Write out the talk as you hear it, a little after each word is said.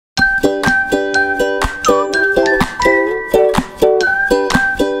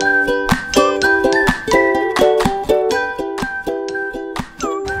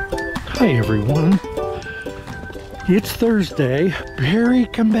It's Thursday. Barry,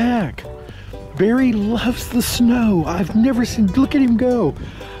 come back. Barry loves the snow. I've never seen, look at him go.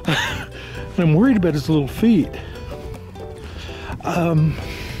 I'm worried about his little feet.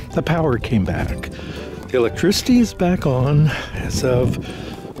 The power came back. The electricity is back on as of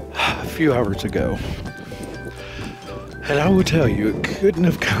a few hours ago. And I will tell you, it couldn't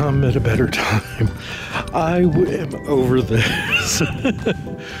have come at a better time. I am over this.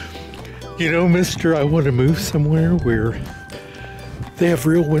 You know, mister, I want to move somewhere where they have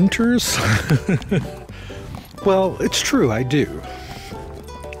real winters. Well, it's true, I do.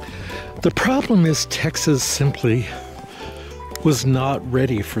 The problem is Texas simply was not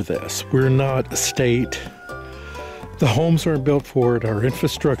ready for this. We're not a state. The homes aren't built for it, our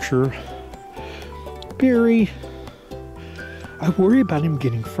infrastructure. Barry, I worry about him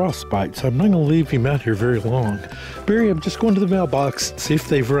getting frostbite, so I'm not going to leave him out here very long. Barry, I'm just going to the mailbox, see if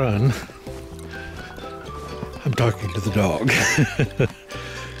they've run. I'm talking to the dog.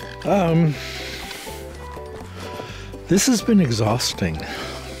 This has been exhausting.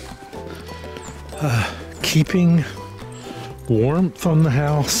 Keeping warmth on the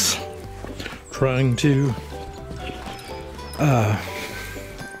house, trying to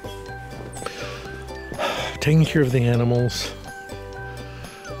taking care of the animals.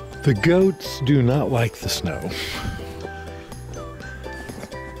 The goats do not like the snow.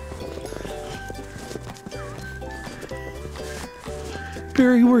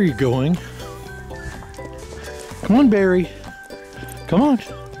 Barry, where are you going? Come on, Barry. Come on.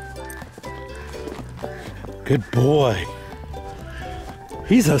 Good boy.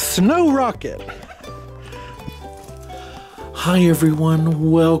 He's a snow rocket. Hi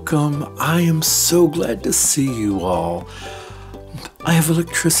everyone, welcome. I am so glad to see you all. I have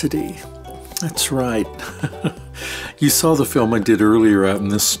electricity. That's right. You saw the film I did earlier out in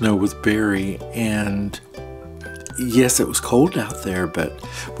the snow with Barry, and yes, it was cold out there, but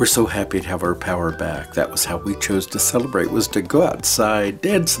we're so happy to have our power back. That was how we chose to celebrate, was to go outside,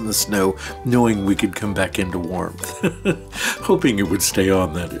 dance in the snow, knowing we could come back into warmth. Hoping it would stay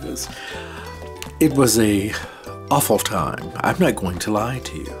on, that is. It was a awful time. I'm not going to lie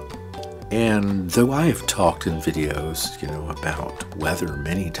to you. And though I have talked in videos, about weather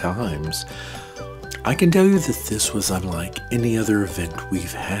many times, I can tell you that this was unlike any other event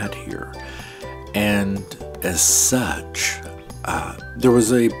we've had here. And as such, there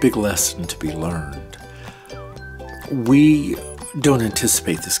was a big lesson to be learned. We don't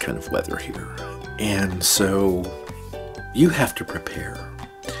anticipate this kind of weather here, and so you have to prepare.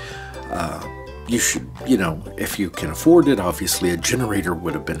 You should, if you can afford it, obviously a generator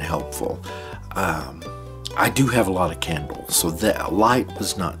would have been helpful. I do have a lot of candles, so that light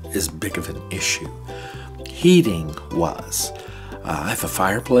was not as big of an issue. Heating was. I have a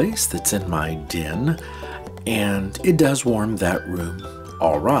fireplace that's in my den, and it does warm that room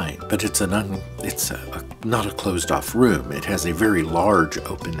all right, but it's not a closed-off room. It has a very large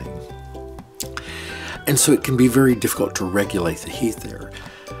opening, and so it can be very difficult to regulate the heat there.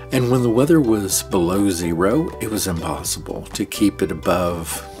 And when the weather was below zero, it was impossible to keep it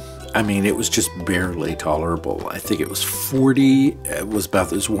above. I mean, it was just barely tolerable. I think it was 40. It was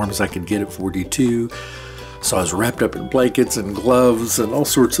about as warm as I could get at 42. So I was wrapped up in blankets and gloves and all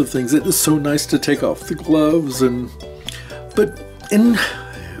sorts of things. It is so nice to take off the gloves, but in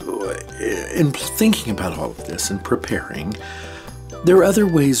thinking about all of this and preparing, there are other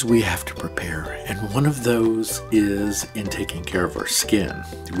ways we have to prepare, and one of those is in taking care of our skin.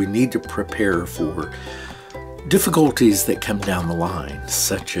 We need to prepare for difficulties that come down the line,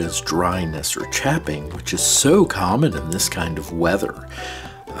 such as dryness or chapping, which is so common in this kind of weather.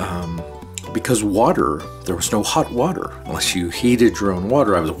 Because water, there was no hot water unless you heated your own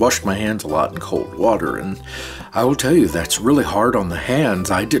water. I was washing my hands a lot in cold water, and I will tell you that's really hard on the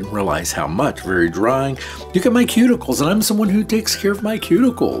hands. I didn't realize how much. Very drying. Look at my cuticles, and I'm someone who takes care of my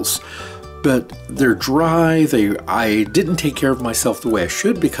cuticles, but they're dry. I didn't take care of myself the way I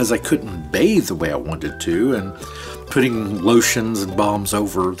should because I couldn't bathe the way I wanted to, and putting lotions and balms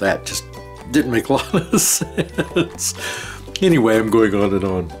over that just didn't make a lot of sense. Anyway, I'm going on and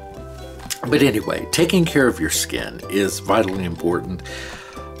on. But anyway, taking care of your skin is vitally important.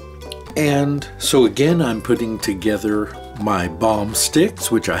 And so again, I'm putting together my balm sticks,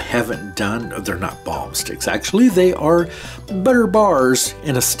 which I haven't done. They're not balm sticks. Actually, they are butter bars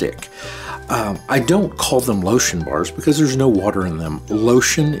in a stick. I don't call them lotion bars because there's no water in them.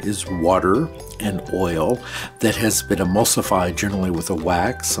 Lotion is water and oil that has been emulsified generally with a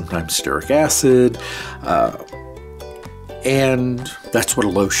wax, sometimes stearic acid, and that's what a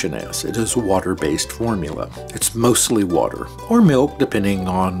lotion is. It is a water-based formula. It's mostly water, or milk, depending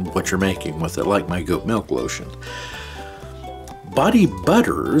on what you're making with it, like my goat milk lotion. body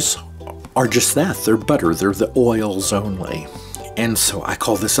butters are just that. They're butter. They're the oils only. And so I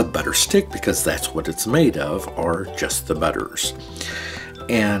call this a butter stick because that's what it's made of, are just the butters.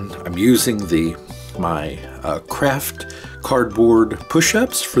 And I'm using my craft cardboard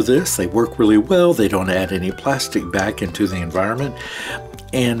push-ups for this. They work really well. They don't add any plastic back into the environment.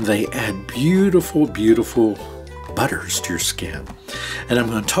 And they add beautiful, beautiful butters to your skin. And I'm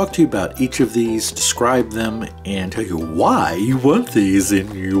going to talk to you about each of these, describe them, and tell you why you want these in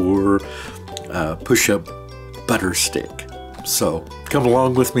your push-up butter stick. So come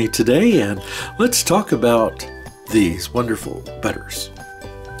along with me today and let's talk about these wonderful butters.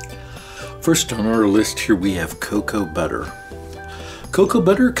 First on our list here we have cocoa butter. Cocoa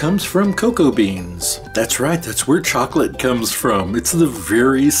butter comes from cocoa beans. That's right, that's where chocolate comes from. It's the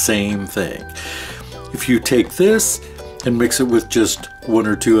very same thing. If you take this and mix it with just one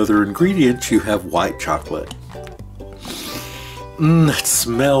or two other ingredients, you have white chocolate. It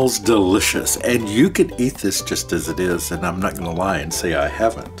smells delicious, and you can eat this just as it is, and I'm not going to lie and say I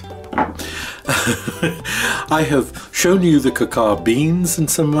haven't. I have shown you the cacao beans in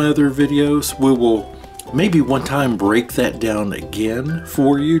some of my other videos. We will maybe one time break that down again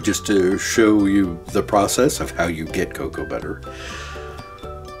for you just to show you the process of how you get cocoa butter.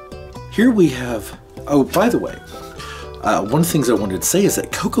 Here we have, oh, by the way, one of the things I wanted to say is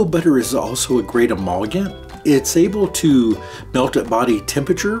that cocoa butter is also a great emollient. It's able to melt at body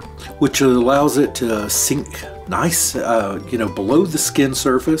temperature, which allows it to sink nice, below the skin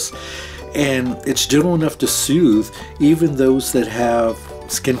surface, and it's gentle enough to soothe even those that have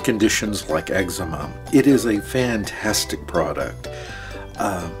skin conditions like eczema. It is a fantastic product.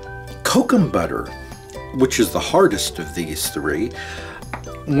 Cocoa butter, which is the hardest of these three,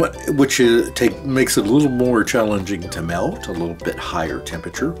 which makes it a little more challenging to melt, a little bit higher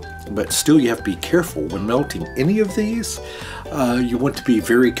temperature, but still you have to be careful when melting any of these. You want to be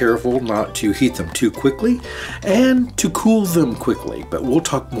very careful not to heat them too quickly and to cool them quickly, but we'll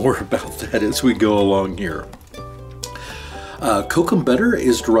talk more about that as we go along here. Cocoa butter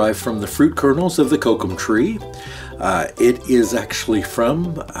is derived from the fruit kernels of the cocoa tree. It is actually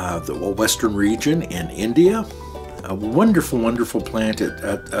from the western region in India. A wonderful, wonderful plant.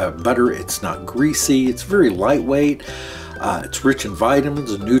 Butter, it's not greasy, it's very lightweight, it's rich in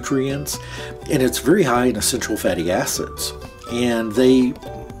vitamins and nutrients, and it's very high in essential fatty acids. And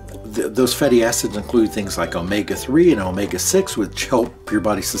those fatty acids include things like omega-3 and omega-6, which help your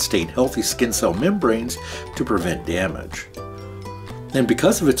body sustain healthy skin cell membranes to prevent damage. And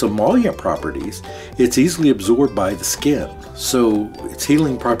because of its emollient properties, it's easily absorbed by the skin. So its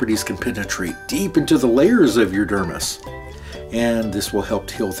healing properties can penetrate deep into the layers of your dermis. And this will help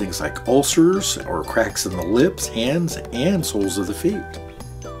to heal things like ulcers or cracks in the lips, hands, and soles of the feet.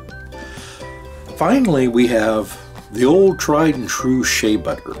 Finally, we have the old tried and true shea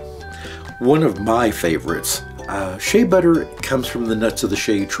butter. One of my favorites. Shea butter comes from the nuts of the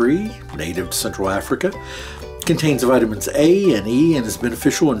shea tree, native to Central Africa. Contains vitamins A and E and is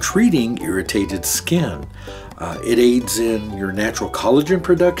beneficial in treating irritated skin. It aids in your natural collagen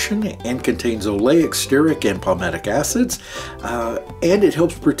production and contains oleic, stearic, and palmitic acids, and it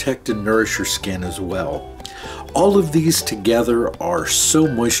helps protect and nourish your skin as well. All of these together are so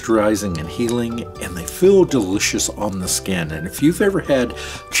moisturizing and healing, and they feel delicious on the skin. And if you've ever had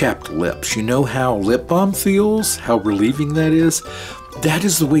chapped lips, you know how lip balm feels, how relieving that is. That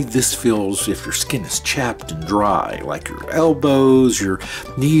is the way this feels if your skin is chapped and dry, like your elbows, your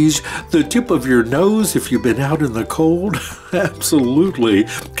knees, the tip of your nose if you've been out in the cold. Absolutely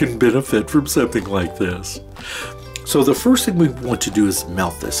can benefit from something like this. So the first thing we want to do is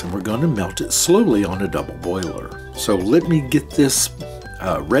melt this, and we're going to melt it slowly on a double boiler. So let me get this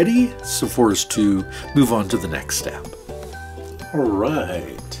ready so for us to move on to the next step. All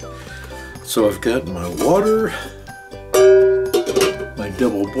right, so I've got my water, my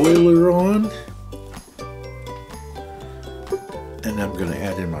double boiler on, and I'm going to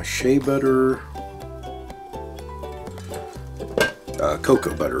add in my shea butter,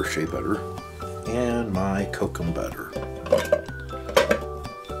 cocoa butter, shea butter, and my cocoa butter.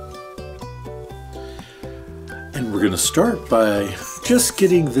 And we're going to start by just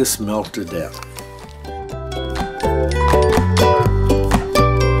getting this melted down.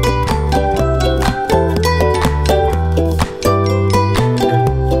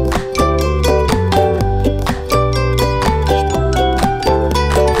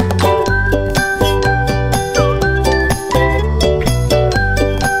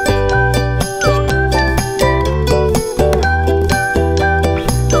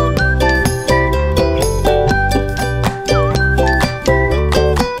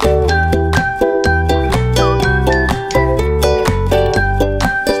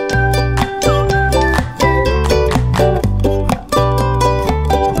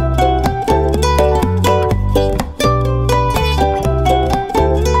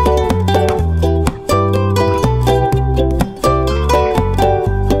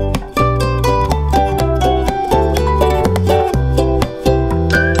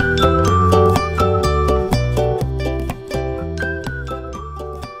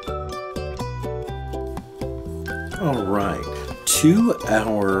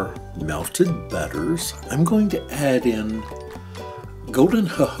 our melted butters, I'm going to add in golden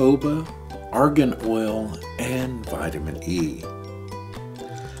jojoba, argan oil, and vitamin E.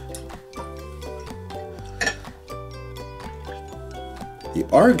 The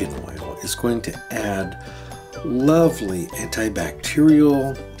argan oil is going to add lovely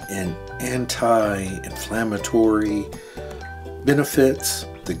antibacterial and anti-inflammatory benefits.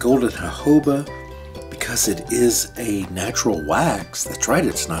 The golden jojoba, because it is a natural wax, that's right,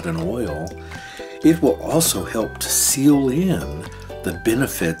 it's not an oil, it will also help to seal in the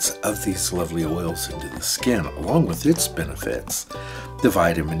benefits of these lovely oils into the skin, along with its benefits. The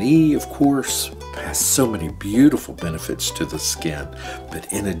vitamin E, of course, has so many beautiful benefits to the skin,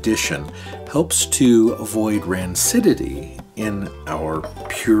 but in addition, helps to avoid rancidity in our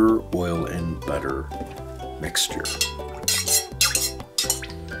pure oil and butter mixture.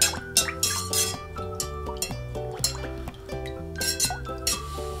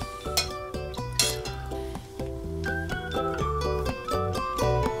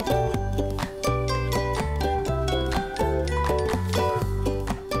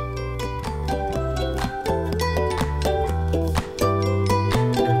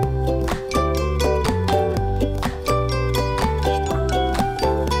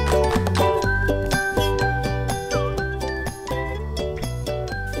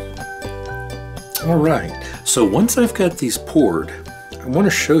 Alright, so once I've got these poured, I want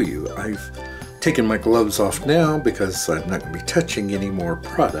to show you. I've taken my gloves off now because I'm not going to be touching any more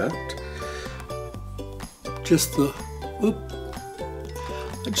product. I just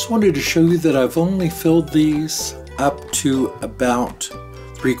wanted to show you that I've only filled these up to about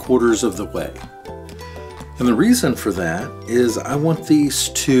 3/4 of the way. And the reason for that is I want these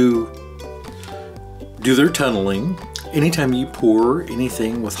to do their tunneling. Anytime you pour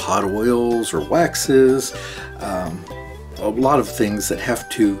anything with hot oils or waxes, a lot of things that have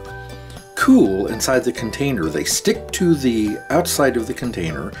to cool inside the container, they stick to the outside of the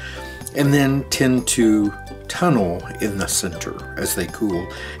container and then tend to tunnel in the center as they cool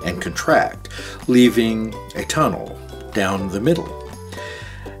and contract, leaving a tunnel down the middle.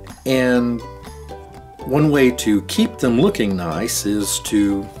 And one way to keep them looking nice is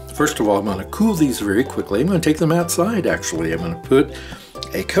to, first of all, I'm going to cool these very quickly. I'm going to take them outside, actually. I'm going to put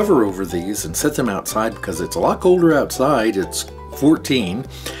a cover over these and set them outside because it's a lot colder outside. It's 14,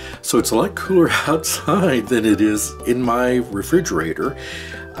 so it's a lot cooler outside than it is in my refrigerator,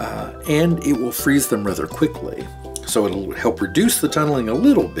 and it will freeze them rather quickly. So it'll help reduce the tunneling a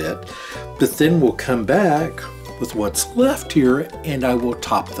little bit, but then we'll come back with what's left here and I will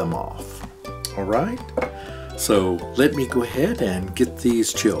top them off. All right? So let me go ahead and get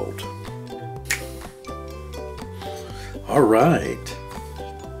these chilled. All right.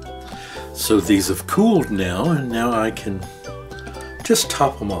 So these have cooled now, and now I can just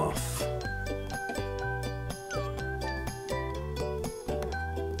top them off.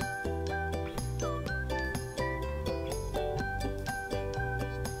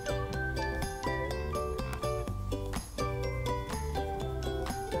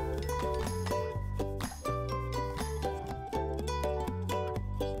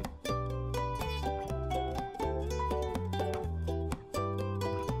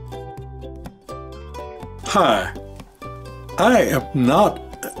 Hi, I am not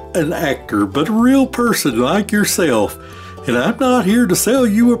an actor, but a real person like yourself, and I'm not here to sell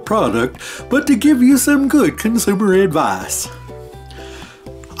you a product, but to give you some good consumer advice.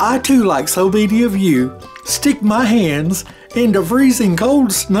 I too, like so many of you, stick my hands into freezing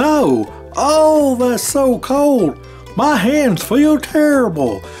cold snow. Oh, that's so cold. My hands feel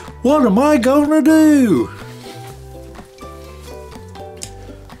terrible. What am I gonna do?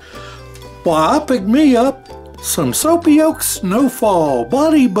 Why, I picked me up some Soapy Oak Snowfall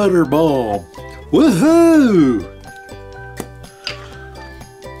Body Butter Balm. Woohoo!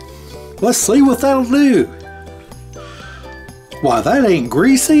 Let's see what that'll do. Why, that ain't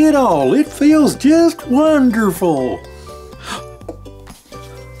greasy at all. It feels just wonderful.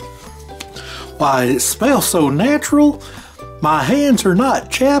 Why, it smells so natural. My hands are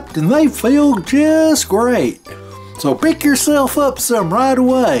not chapped and they feel just great. So pick yourself up some right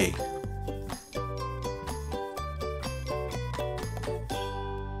away.